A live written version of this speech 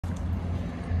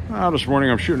This morning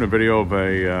I'm shooting a video of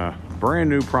a brand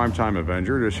new primetime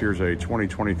Avenger. This here's a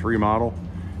 2023 model.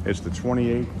 It's the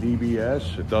 28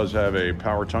 DBS. It does have a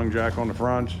power tongue jack on the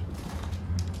front.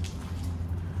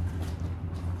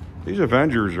 These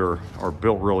Avengers are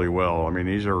built really well. I mean,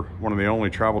 these are one of the only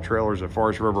travel trailers that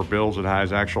Forest River builds that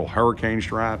has actual hurricane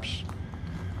straps.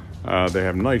 They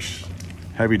have nice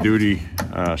heavy duty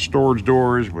storage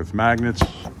doors with magnets.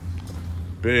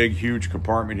 Big, huge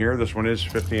compartment here. This one is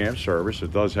 50 amp service.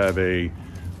 It does have a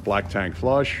black tank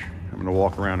flush. I'm gonna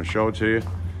walk around and show it to you.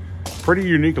 Pretty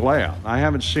unique layout. I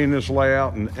haven't seen this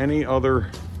layout in any other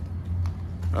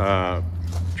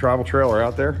travel trailer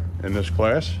out there in this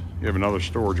class. You have another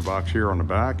storage box here on the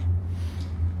back.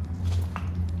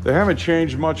 They haven't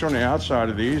changed much on the outside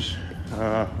of these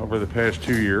over the past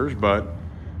 2 years, but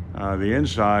the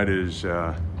inside is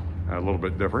a little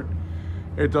bit different.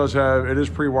 It is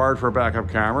pre-wired for a backup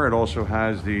camera. It also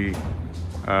has the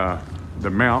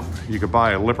mount. You could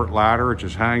buy a Lippert ladder. It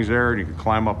just hangs there and you can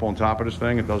climb up on top of this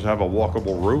thing. It does have a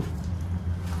walkable roof.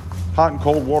 Hot and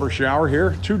cold water shower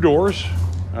here. 2 doors.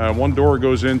 One door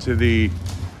goes into the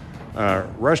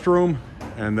restroom,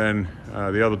 and then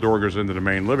the other door goes into the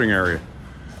main living area.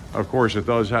 Of course, it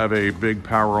does have a big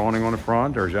power awning on the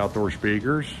front. There's outdoor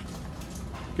speakers,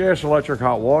 gas, electric,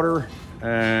 hot water,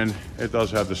 and it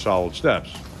does have the solid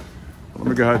steps. Let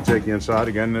me go ahead and take you inside.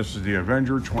 Again, this is the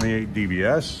Avenger 28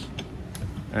 DBS.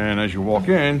 And as you walk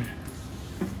in,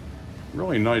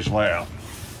 really nice layout.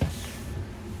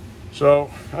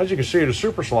 So as you can see, the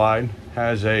Super Slide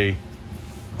has a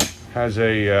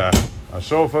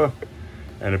sofa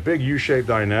and a big U-shaped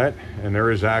dinette, and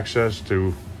there is access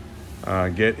to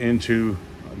get into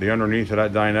the underneath of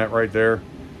that dinette right there.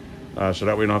 So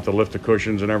that we don't have to lift the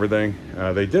cushions and everything.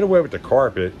 They did away with the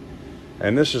carpet,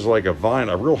 and this is like a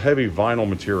real heavy vinyl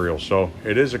material. So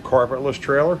it is a carpetless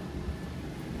trailer.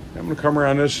 I'm gonna come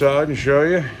around this side and show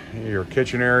you your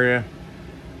kitchen area.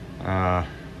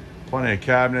 Plenty of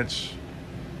cabinets,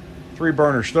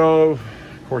 3-burner stove.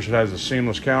 Of course, it has a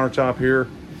seamless countertop here.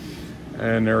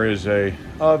 And there is a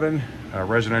oven, a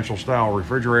residential style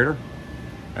refrigerator.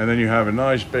 And then you have a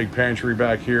nice big pantry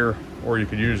back here, or you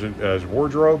could use it as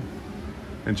wardrobe.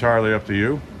 Entirely up to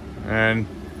you. And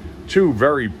 2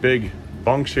 very big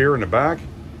bunks here in the back.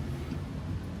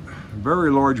 Very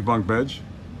large bunk beds.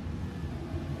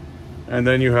 And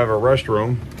then you have a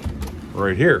restroom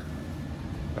right here.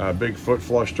 A big foot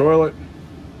flush toilet,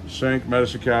 sink,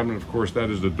 medicine cabinet. Of course, that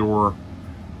is the door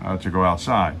to go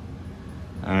outside.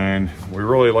 And we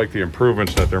really like the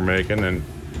improvements that they're making, and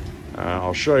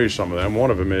I'll show you some of them. One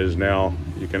of them is now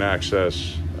you can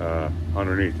access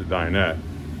underneath the dinette.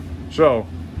 So,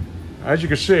 as you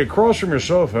can see, across from your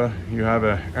sofa, you have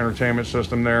an entertainment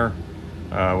system there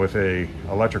with a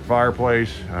electric fireplace.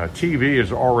 TV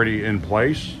is already in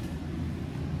place.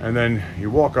 And then you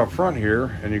walk up front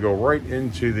here and you go right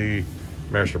into the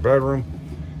master bedroom.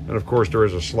 And of course, there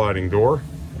is a sliding door.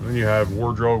 And then you have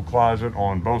wardrobe closet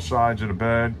on both sides of the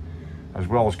bed, as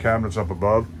well as cabinets up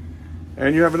above.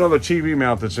 And you have another TV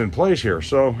mount that's in place here.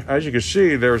 So as you can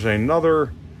see, there's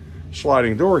another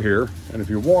sliding door here, and if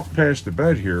you walk past the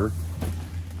bed here,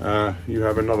 you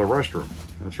have another restroom.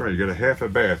 That's right, you got a half a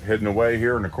bath hidden away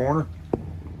here in the corner.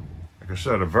 Like I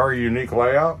said, a very unique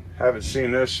layout. Haven't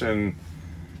seen this in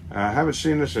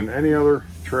any other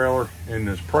trailer in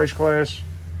this price class,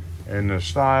 in this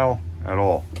style at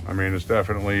all. I mean, it's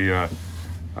definitely, I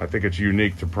think it's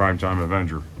unique to primetime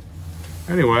Avenger.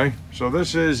 Anyway, so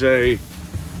this is a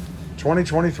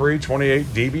 2023 28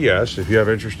 DBS. If you have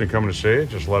interest in coming to see it,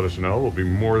 just let us know. We'll be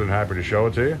more than happy to show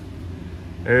it to you.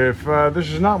 If this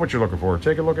is not what you're looking for,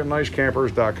 take a look at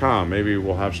NiceCampers.com. Maybe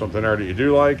we'll have something there that you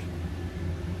do like.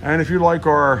 And if you like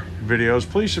our videos,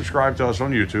 please subscribe to us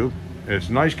on YouTube. It's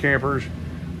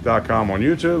NiceCampers.com on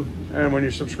YouTube. And when you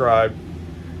subscribe,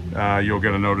 you'll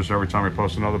get a notice every time we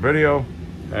post another video.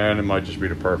 And it might just be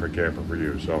the perfect camper for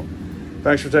you. So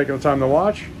thanks for taking the time to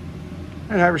watch,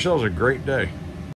 and have yourselves a great day.